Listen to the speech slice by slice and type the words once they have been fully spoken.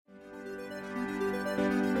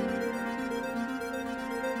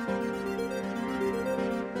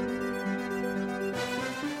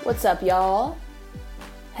What's up, y'all?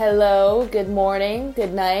 Hello, good morning,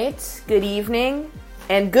 good night, good evening,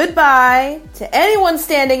 and goodbye to anyone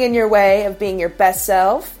standing in your way of being your best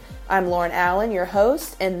self. I'm Lauren Allen, your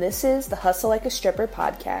host, and this is the Hustle Like a Stripper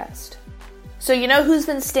podcast. So you know who's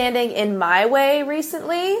been standing in my way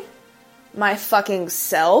recently? My fucking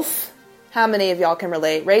self. How many of y'all can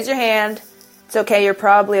relate? Raise your hand. It's okay, you're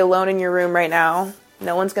probably alone in your room right now.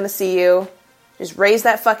 No one's gonna see you. Just raise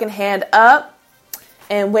that fucking hand up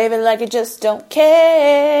and wave it like you just don't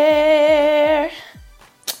care.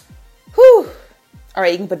 Whew. All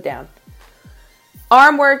right, you can put it down.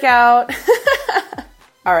 Arm workout.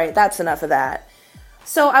 All right, that's enough of that.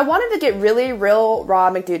 So I wanted to get really real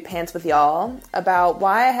raw McDude pants with y'all about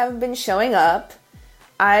why I haven't been showing up.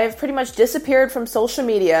 I've pretty much disappeared from social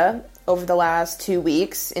media over the last 2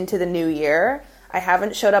 weeks into the new year. I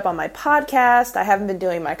haven't showed up on my podcast. I haven't been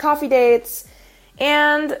doing my coffee dates.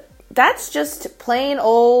 And that's just plain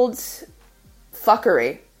old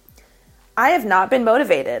fuckery. I have not been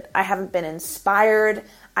motivated. I haven't been inspired.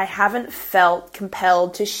 I haven't felt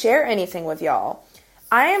compelled to share anything with y'all.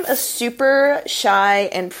 I am a super shy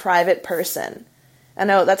and private person. I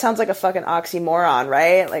know, that sounds like a fucking oxymoron,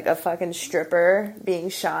 right? Like a fucking stripper being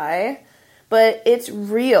shy. But it's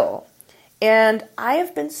real. And I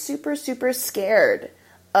have been super, super scared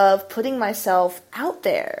of putting myself out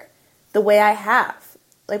there the way I have.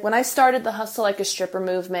 Like when I started the Hustle Like a Stripper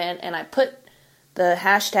movement and I put the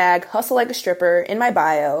hashtag Hustle Like a Stripper in my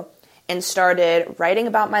bio and started writing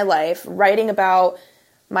about my life, writing about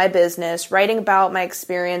my business, writing about my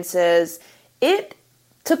experiences, it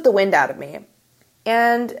took the wind out of me.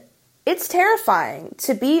 And it's terrifying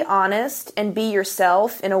to be honest and be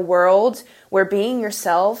yourself in a world where being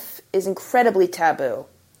yourself is incredibly taboo.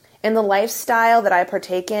 And the lifestyle that I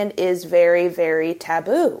partake in is very, very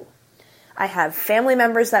taboo. I have family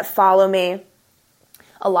members that follow me.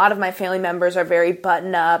 A lot of my family members are very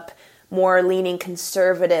button up, more leaning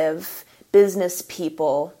conservative business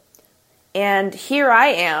people. And here I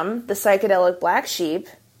am, the psychedelic black sheep,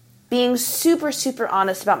 being super, super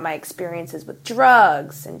honest about my experiences with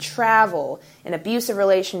drugs and travel and abusive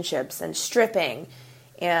relationships and stripping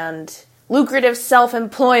and lucrative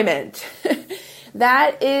self-employment.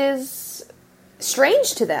 That is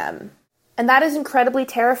strange to them. And that is incredibly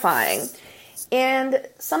terrifying. And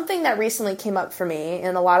something that recently came up for me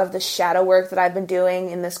in a lot of the shadow work that I've been doing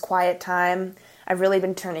in this quiet time, I've really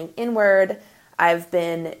been turning inward. I've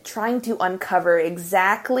been trying to uncover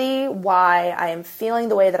exactly why I am feeling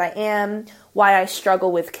the way that I am, why I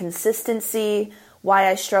struggle with consistency, why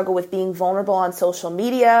I struggle with being vulnerable on social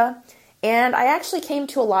media. And I actually came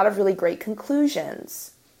to a lot of really great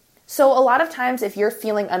conclusions. So a lot of times if you're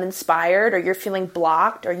feeling uninspired or you're feeling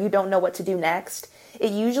blocked or you don't know what to do next,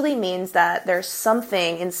 it usually means that there's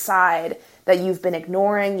something inside that you've been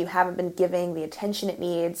ignoring, you haven't been giving the attention it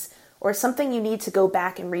needs, or something you need to go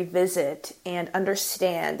back and revisit and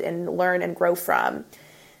understand and learn and grow from.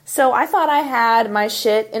 So I thought I had my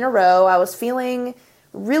shit in a row. I was feeling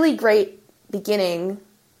really great beginning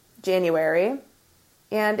January,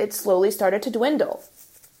 and it slowly started to dwindle.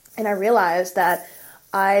 And I realized that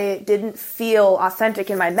I didn't feel authentic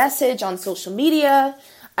in my message on social media.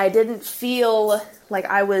 I didn't feel like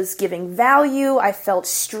I was giving value. I felt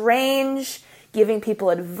strange giving people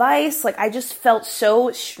advice. Like I just felt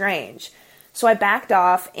so strange. So I backed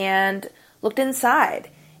off and looked inside.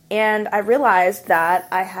 And I realized that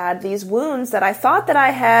I had these wounds that I thought that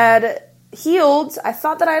I had healed. I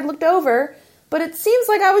thought that I had looked over. But it seems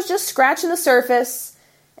like I was just scratching the surface.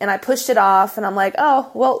 And I pushed it off. And I'm like, oh,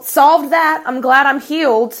 well, solved that. I'm glad I'm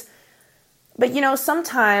healed. But you know,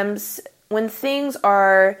 sometimes when things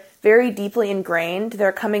are very deeply ingrained,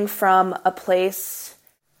 they're coming from a place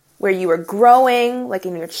where you were growing, like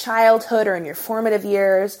in your childhood or in your formative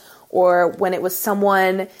years, or when it was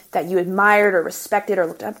someone that you admired or respected or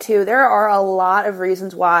looked up to. There are a lot of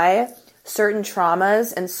reasons why certain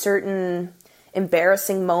traumas and certain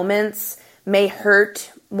embarrassing moments may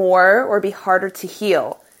hurt more or be harder to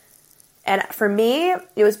heal. And for me,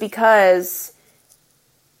 it was because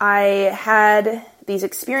I had these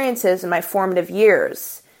experiences in my formative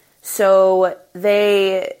years. So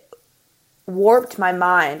they warped my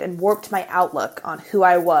mind and warped my outlook on who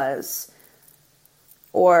I was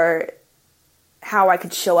or how I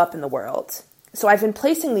could show up in the world. So I've been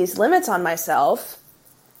placing these limits on myself,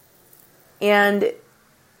 and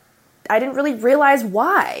I didn't really realize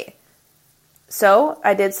why. So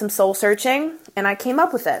I did some soul searching, and I came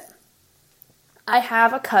up with it. I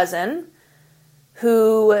have a cousin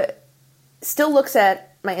who still looks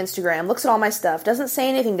at my Instagram, looks at all my stuff, doesn't say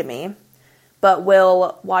anything to me, but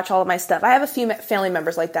will watch all of my stuff. I have a few family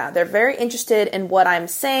members like that. They're very interested in what I'm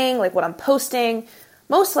saying, like what I'm posting,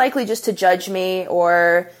 most likely just to judge me,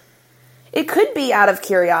 or it could be out of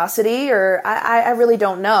curiosity, or I really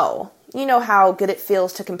don't know. You know how good it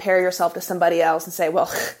feels to compare yourself to somebody else and say,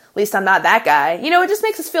 well, at least I'm not that guy. You know, it just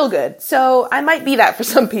makes us feel good. So I might be that for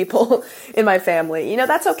some people in my family. You know,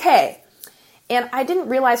 that's okay. And I didn't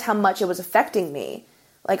realize how much it was affecting me.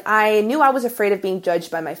 Like, I knew I was afraid of being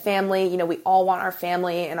judged by my family. You know, we all want our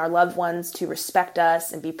family and our loved ones to respect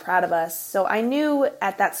us and be proud of us. So I knew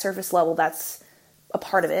at that surface level that's a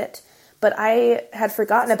part of it. But I had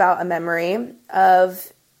forgotten about a memory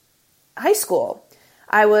of high school.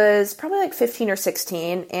 I was probably like 15 or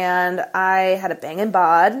 16, and I had a bangin'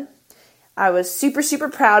 bod. I was super, super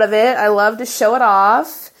proud of it. I loved to show it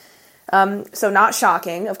off. So not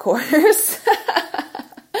shocking, of course.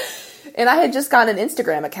 And I had just gotten an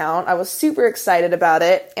Instagram account. I was super excited about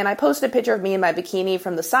it. And I posted a picture of me in my bikini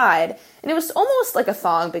from the side. And it was almost like a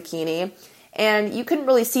thong bikini. And you couldn't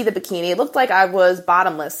really see the bikini. It looked like I was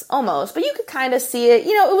bottomless, almost. But you could kind of see it.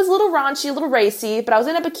 You know, it was a little raunchy, a little racy. But I was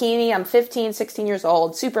in a bikini. I'm 15, 16 years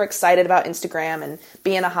old. Super excited about Instagram and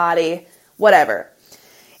being a hottie. Whatever.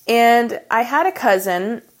 And I had a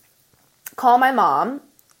cousin call my mom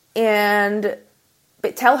and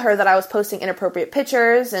tell her that I was posting inappropriate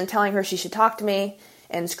pictures and telling her she should talk to me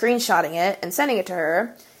and screenshotting it and sending it to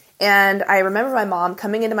her. And I remember my mom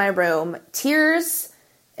coming into my room, tears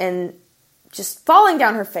and just falling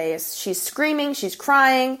down her face. She's screaming, she's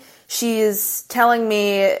crying, she's telling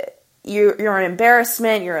me, you're an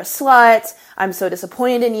embarrassment, you're a slut, I'm so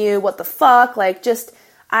disappointed in you, what the fuck? Like, just,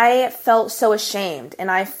 I felt so ashamed, and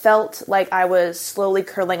I felt like I was slowly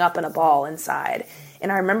curling up in a ball inside.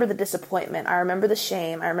 And I remember the disappointment, I remember the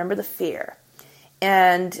shame, I remember the fear.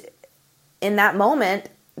 And in that moment,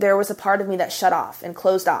 there was a part of me that shut off and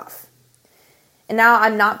closed off. And now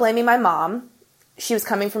I'm not blaming my mom. She was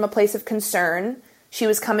coming from a place of concern. She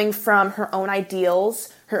was coming from her own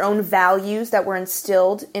ideals, her own values that were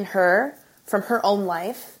instilled in her from her own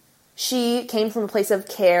life. She came from a place of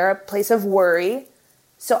care, a place of worry.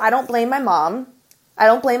 So I don't blame my mom. I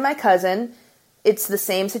don't blame my cousin. It's the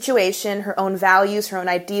same situation, her own values, her own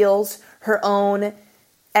ideals, her own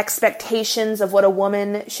expectations of what a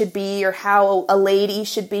woman should be, or how a lady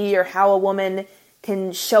should be, or how a woman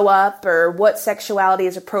can show up, or what sexuality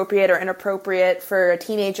is appropriate or inappropriate for a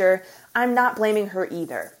teenager. I'm not blaming her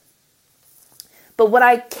either. But what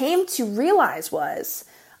I came to realize was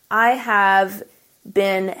I have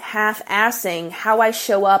been half-assing how I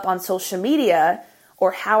show up on social media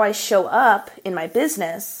or how I show up in my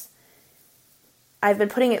business. I've been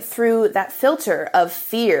putting it through that filter of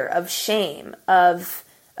fear, of shame, of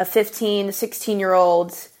a 15,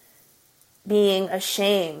 16-year-old being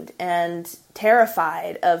ashamed and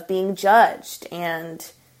terrified of being judged,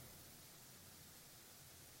 and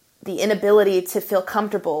the inability to feel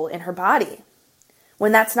comfortable in her body.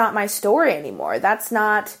 When that's not my story anymore. That's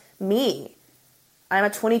not me. I'm a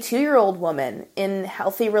 22-year-old woman in a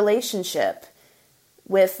healthy relationship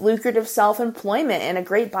with lucrative self-employment and a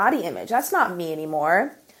great body image. That's not me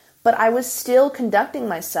anymore. But I was still conducting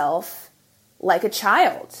myself like a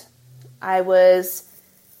child. I was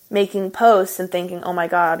making posts and thinking, oh my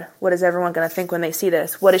God, what is everyone going to think when they see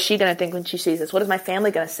this? What is she going to think when she sees this? What is my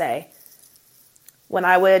family going to say? When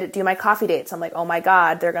I would do my coffee dates, I'm like, oh my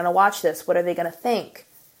God, they're going to watch this. What are they going to think?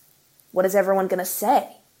 What is everyone going to say?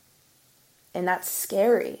 And that's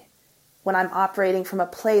scary. When I'm operating from a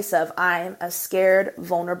place of I'm a scared,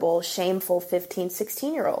 vulnerable, shameful 15,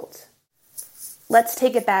 16-year-old. Let's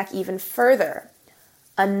take it back even further.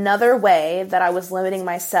 Another way that I was limiting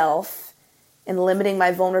myself and limiting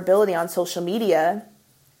my vulnerability on social media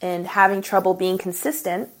and having trouble being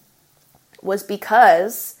consistent was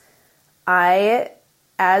because I,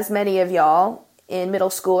 as many of y'all in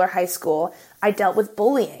middle school or high school, I dealt with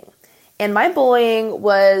bullying. And my bullying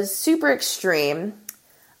was super extreme.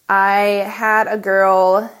 I had a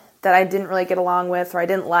girl that I didn't really get along with, or I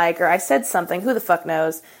didn't like, or I said something, who the fuck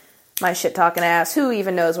knows, my shit-talking ass, who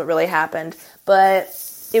even knows what really happened, but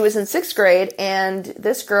it was in 6th grade, and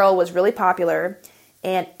this girl was really popular,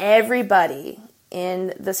 and everybody in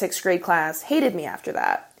the 6th grade class hated me after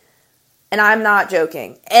that, and I'm not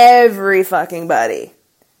joking, every fucking buddy,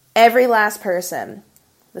 every last person,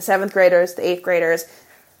 the 7th graders, the 8th graders,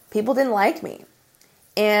 people didn't like me,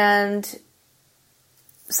 and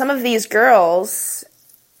some of these girls,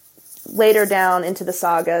 later down into the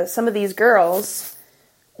saga, some of these girls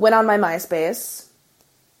went on my MySpace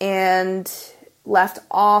and left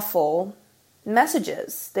awful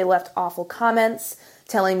messages. They left awful comments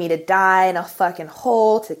telling me to die in a fucking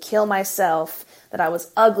hole, to kill myself, that I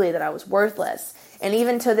was ugly, that I was worthless. And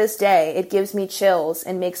even to this day, it gives me chills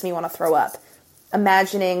and makes me want to throw up.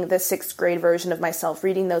 Imagining the 6th grade version of myself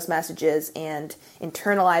reading those messages and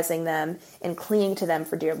internalizing them and clinging to them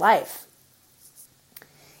for dear life.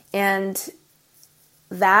 And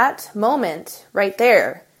that moment right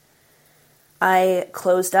there, I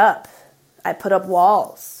closed up. I put up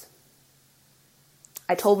walls.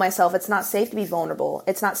 I told myself it's not safe to be vulnerable.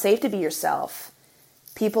 It's not safe to be yourself.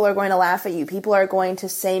 People are going to laugh at you. People are going to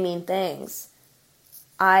say mean things.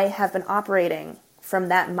 I have been operating from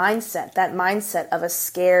that mindset of a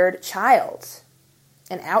scared child,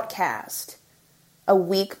 an outcast, a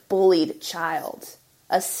weak, bullied child,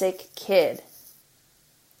 a sick kid.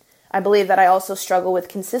 I believe that I also struggle with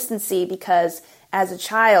consistency because as a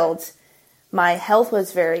child, my health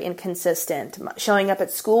was very inconsistent. Showing up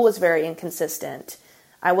at school was very inconsistent.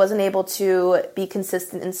 I wasn't able to be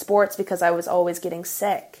consistent in sports because I was always getting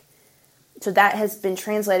sick. So that has been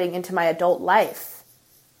translating into my adult life.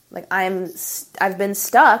 Like I've been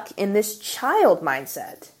stuck in this child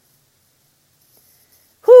mindset.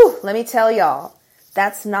 Whew, let me tell y'all,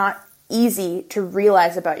 that's not easy to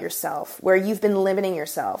realize about yourself, where you've been limiting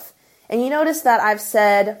yourself. And you notice that I've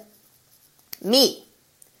said, me.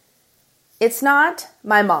 It's not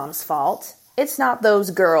my mom's fault. It's not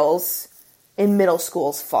those girls in middle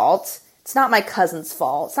school's fault. It's not my cousin's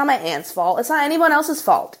fault. It's not my aunt's fault. It's not anyone else's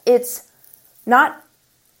fault. It's not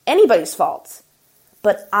anybody's fault.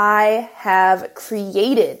 But I have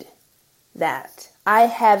created that. I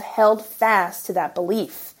have held fast to that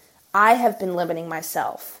belief. I have been limiting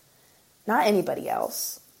myself, not anybody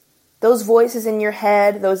else. Those voices in your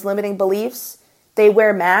head, those limiting beliefs, they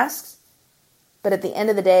wear masks. But at the end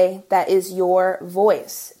of the day, that is your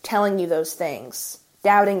voice telling you those things,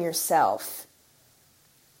 doubting yourself.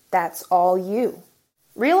 That's all you.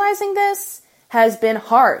 Realizing this has been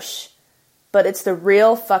harsh, but it's the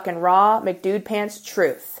real fucking raw McDude pants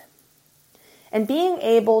truth. And being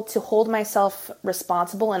able to hold myself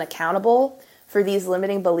responsible and accountable for these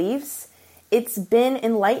limiting beliefs, it's been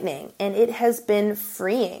enlightening and it has been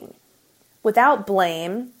freeing. Without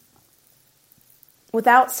blame,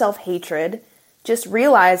 without self-hatred, just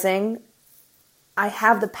realizing I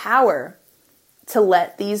have the power to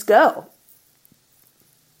let these go.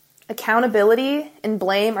 Accountability and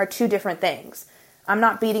blame are two different things. I'm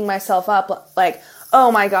not beating myself up like,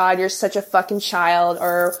 oh my God, you're such a fucking child,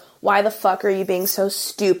 or why the fuck are you being so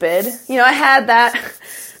stupid? You know, I had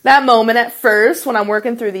that moment at first when I'm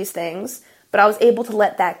working through these things, but I was able to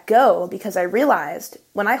let that go because I realized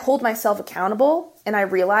when I hold myself accountable and I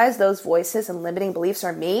realize those voices and limiting beliefs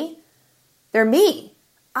are me, they're me.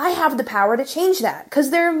 I have the power to change that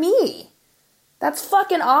because they're me. That's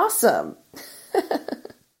fucking awesome.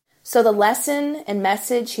 So the lesson and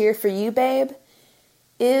message here for you, babe,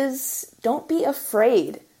 is don't be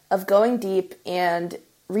afraid of going deep and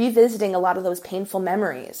revisiting a lot of those painful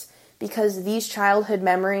memories, because these childhood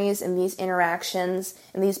memories and these interactions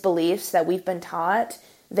and these beliefs that we've been taught,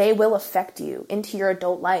 they will affect you into your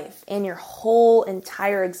adult life and your whole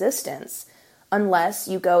entire existence unless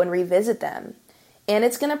you go and revisit them. And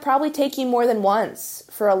it's going to probably take you more than once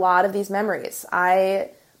for a lot of these memories.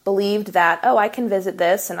 I believed that, I can visit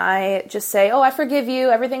this, and I just say, I forgive you,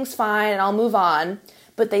 everything's fine, and I'll move on.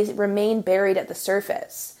 But they remain buried at the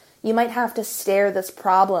surface. You might have to stare this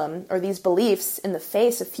problem or these beliefs in the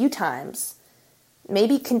face a few times,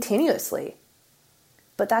 maybe continuously,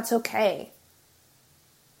 but that's okay.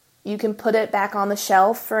 You can put it back on the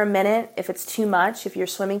shelf for a minute if it's too much, if you're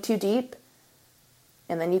swimming too deep,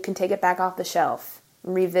 and then you can take it back off the shelf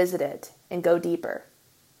and revisit it and go deeper.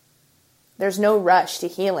 There's no rush to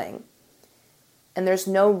healing, and there's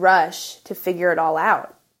no rush to figure it all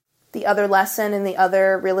out. The other lesson and the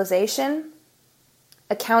other realization,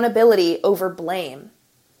 accountability over blame.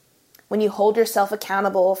 When you hold yourself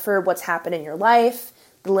accountable for what's happened in your life,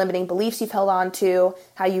 the limiting beliefs you've held on to,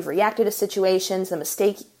 how you've reacted to situations, the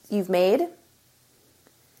mistake you've made,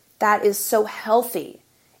 that is so healthy.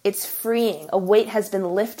 It's freeing. A weight has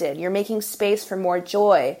been lifted. You're making space for more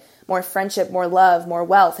joy, more friendship, more love, more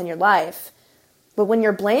wealth in your life. But when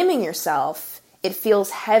you're blaming yourself, it feels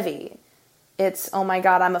heavy. It's, oh my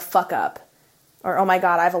God, I'm a fuck up. Or, oh my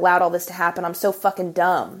God, I've allowed all this to happen. I'm so fucking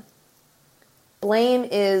dumb. Blame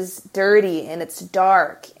is dirty and it's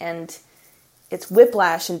dark and it's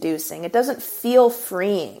whiplash inducing. It doesn't feel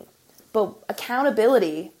freeing. But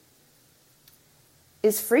accountability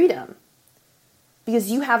is freedom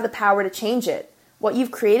because you have the power to change it. What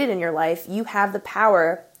you've created in your life, you have the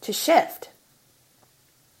power to shift.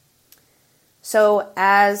 So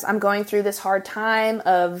as I'm going through this hard time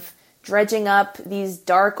of dredging up these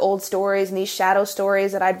dark old stories and these shadow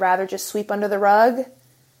stories that I'd rather just sweep under the rug,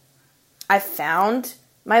 I found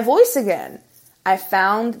my voice again. I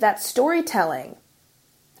found that storytelling.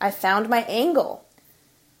 I found my angle.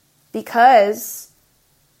 Because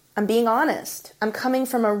I'm being honest. I'm coming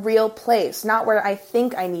from a real place, not where I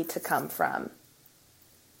think I need to come from.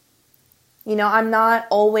 You know, I'm not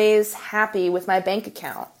always happy with my bank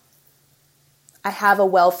account. I have a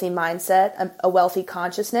wealthy mindset, a wealthy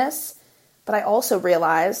consciousness, but I also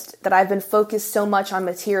realized that I've been focused so much on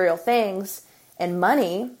material things and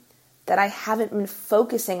money that I haven't been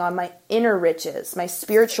focusing on my inner riches, my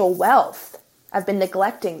spiritual wealth. I've been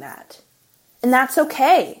neglecting that. And that's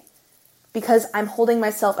okay, because I'm holding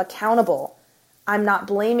myself accountable. I'm not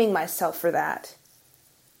blaming myself for that.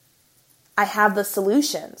 I have the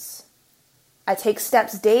solutions. I take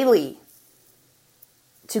steps daily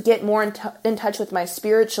to get more in touch with my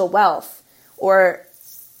spiritual wealth, or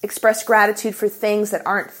express gratitude for things that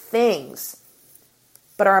aren't things,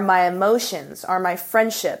 but are my emotions, are my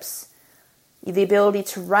friendships, the ability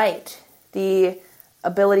to write, the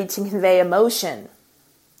ability to convey emotion,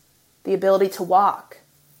 the ability to walk,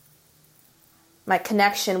 my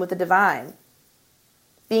connection with the divine,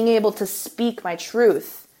 being able to speak my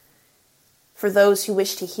truth for those who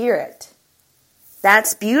wish to hear it.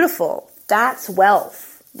 That's beautiful. That's wealth.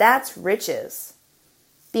 That's riches.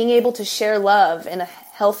 Being able to share love in a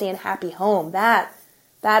healthy and happy home, that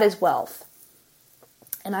is wealth.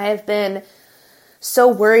 And I have been so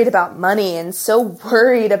worried about money and so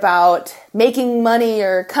worried about making money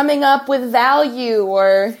or coming up with value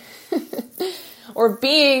or or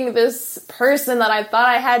being this person that I thought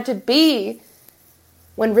I had to be,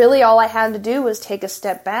 when really all I had to do was take a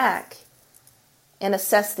step back and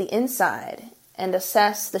assess the inside and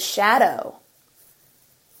assess the shadow.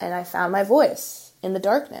 And I found my voice in the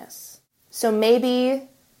darkness. So maybe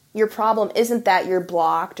your problem isn't that you're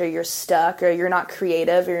blocked or you're stuck or you're not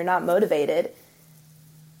creative or you're not motivated.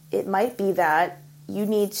 It might be that you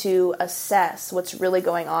need to assess what's really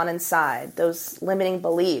going on inside, those limiting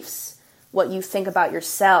beliefs, what you think about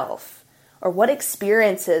yourself, or what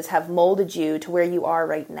experiences have molded you to where you are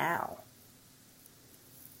right now.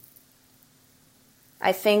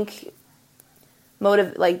 I think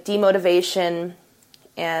demotivation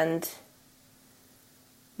and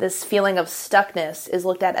this feeling of stuckness is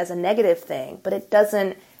looked at as a negative thing, but it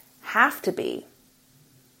doesn't have to be.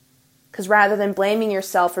 Because rather than blaming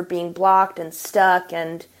yourself for being blocked and stuck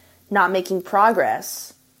and not making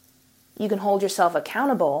progress, you can hold yourself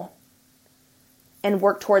accountable and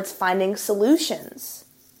work towards finding solutions.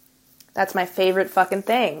 That's my favorite fucking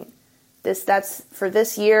thing. That's for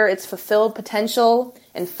this year, it's fulfilled potential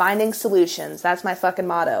and finding solutions. That's my fucking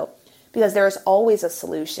motto. Because there is always a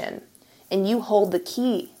solution, and you hold the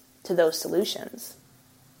key to those solutions.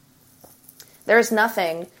 There is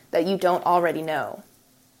nothing that you don't already know.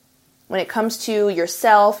 When it comes to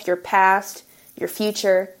yourself, your past, your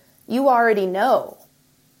future, you already know.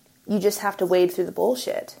 You just have to wade through the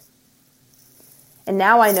bullshit. And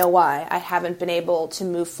now I know why I haven't been able to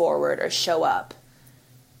move forward or show up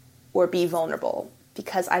or be vulnerable,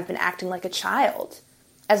 because I've been acting like a child.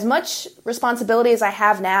 As much responsibility as I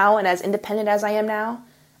have now and as independent as I am now,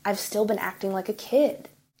 I've still been acting like a kid.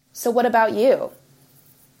 So what about you?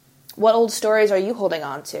 What old stories are you holding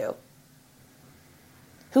on to?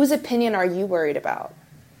 Whose opinion are you worried about?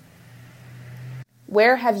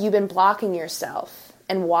 Where have you been blocking yourself,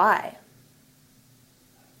 and why?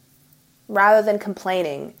 Rather than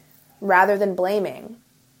complaining, rather than blaming,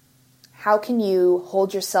 how can you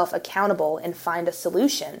hold yourself accountable and find a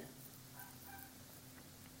solution?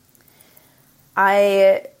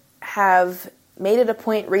 I have made it a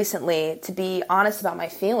point recently to be honest about my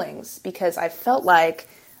feelings, because I felt like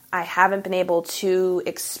I haven't been able to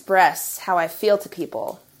express how I feel to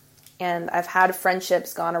people. And I've had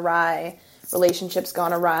friendships gone awry, relationships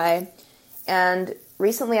gone awry. And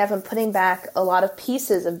recently I've been putting back a lot of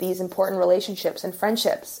pieces of these important relationships and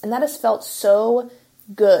friendships. And that has felt so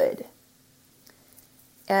good.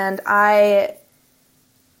 And I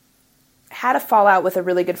had a fallout with a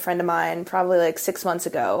really good friend of mine probably like 6 months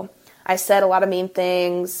ago. I said a lot of mean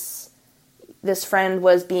things. This friend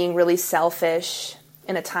was being really selfish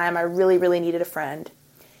in a time I really, really needed a friend.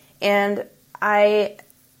 And I'd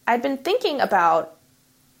been thinking about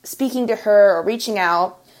speaking to her or reaching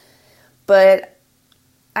out, but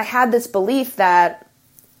I had this belief that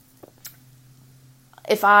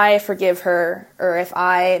if I forgive her, or if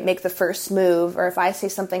I make the first move, or if I say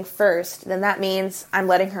something first, then that means I'm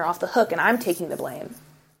letting her off the hook and I'm taking the blame.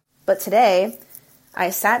 But today, I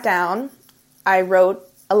sat down, I wrote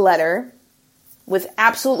a letter with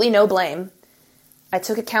absolutely no blame, I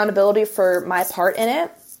took accountability for my part in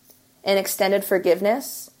it and extended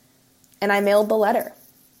forgiveness, and I mailed the letter.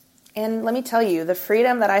 And let me tell you, the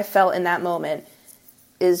freedom that I felt in that moment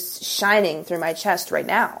is shining through my chest right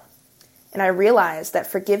now. And I realized that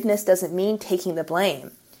forgiveness doesn't mean taking the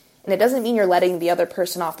blame. And it doesn't mean you're letting the other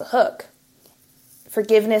person off the hook.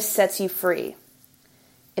 Forgiveness sets you free.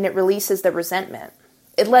 And it releases the resentment.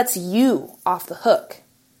 It lets you off the hook.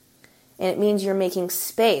 And it means you're making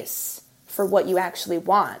space for what you actually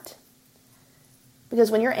want.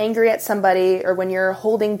 Because when you're angry at somebody, or when you're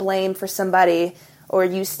holding blame for somebody, or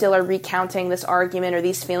you still are recounting this argument or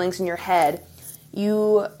these feelings in your head,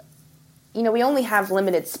 you know, we only have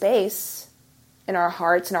limited space in our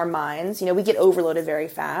hearts and our minds. You know, we get overloaded very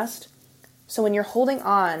fast. So when you're holding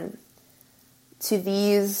on to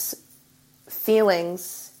these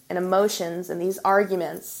feelings and emotions and these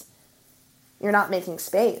arguments, you're not making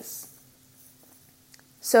space.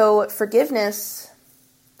 So forgiveness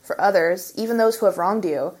for others, even those who have wronged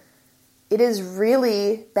you, it is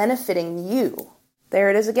really benefiting you. There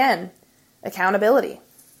it is again, accountability.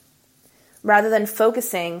 Rather than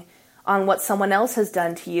focusing on what someone else has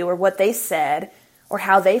done to you or what they said or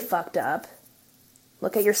how they fucked up,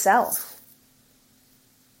 look at yourself.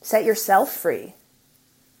 Set yourself free.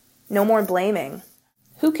 No more blaming.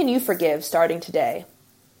 Who can you forgive starting today?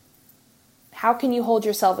 How can you hold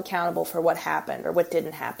yourself accountable for what happened or what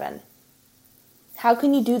didn't happen? How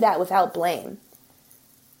can you do that without blame?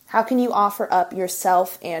 How can you offer up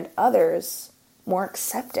yourself and others more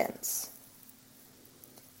acceptance?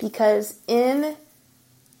 Because in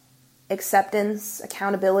acceptance,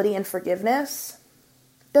 accountability, and forgiveness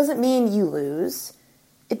doesn't mean you lose.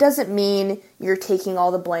 It doesn't mean you're taking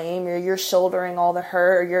all the blame, or you're shouldering all the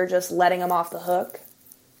hurt, or you're just letting them off the hook.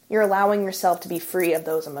 You're allowing yourself to be free of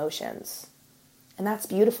those emotions. And that's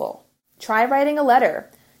beautiful. Try writing a letter.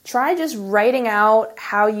 Try just writing out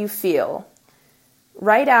how you feel.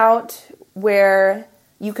 Write out where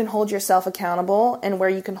you can hold yourself accountable and where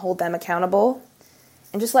you can hold them accountable.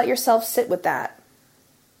 And just let yourself sit with that.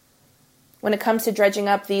 When it comes to dredging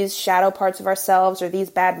up these shadow parts of ourselves or these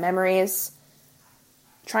bad memories,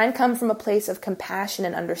 try and come from a place of compassion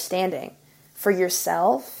and understanding for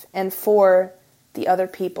yourself and for the other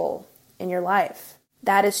people in your life.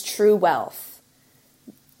 That is true wealth.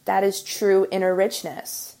 That is true inner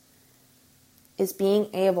richness, is being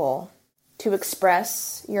able to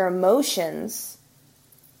express your emotions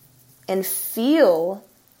and feel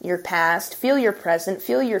your past, feel your present,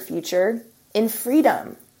 feel your future in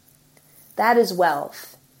freedom. That is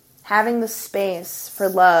wealth. Having the space for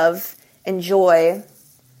love and joy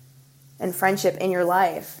and friendship in your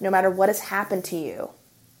life, no matter what has happened to you.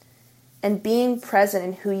 And being present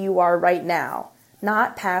in who you are right now.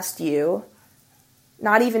 Not past you,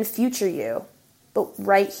 not even future you, but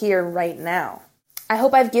right here, right now. I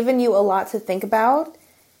hope I've given you a lot to think about,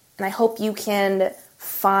 and I hope you can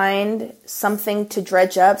find something to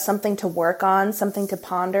dredge up, something to work on, something to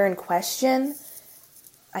ponder and question.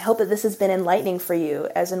 I hope that this has been enlightening for you,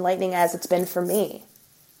 as enlightening as it's been for me.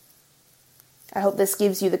 I hope this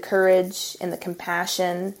gives you the courage and the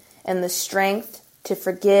compassion and the strength to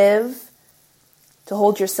forgive, to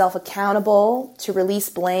hold yourself accountable, to release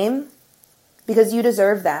blame, because you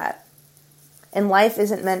deserve that. And life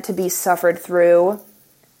isn't meant to be suffered through.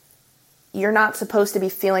 You're not supposed to be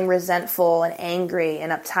feeling resentful and angry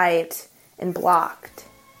and uptight and blocked.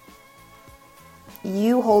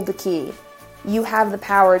 You hold the key. You have the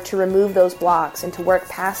power to remove those blocks and to work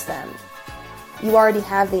past them. You already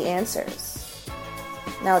have the answers.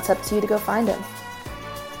 Now it's up to you to go find them.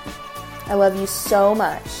 I love you so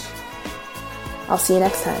much. I'll see you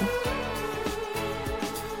next time.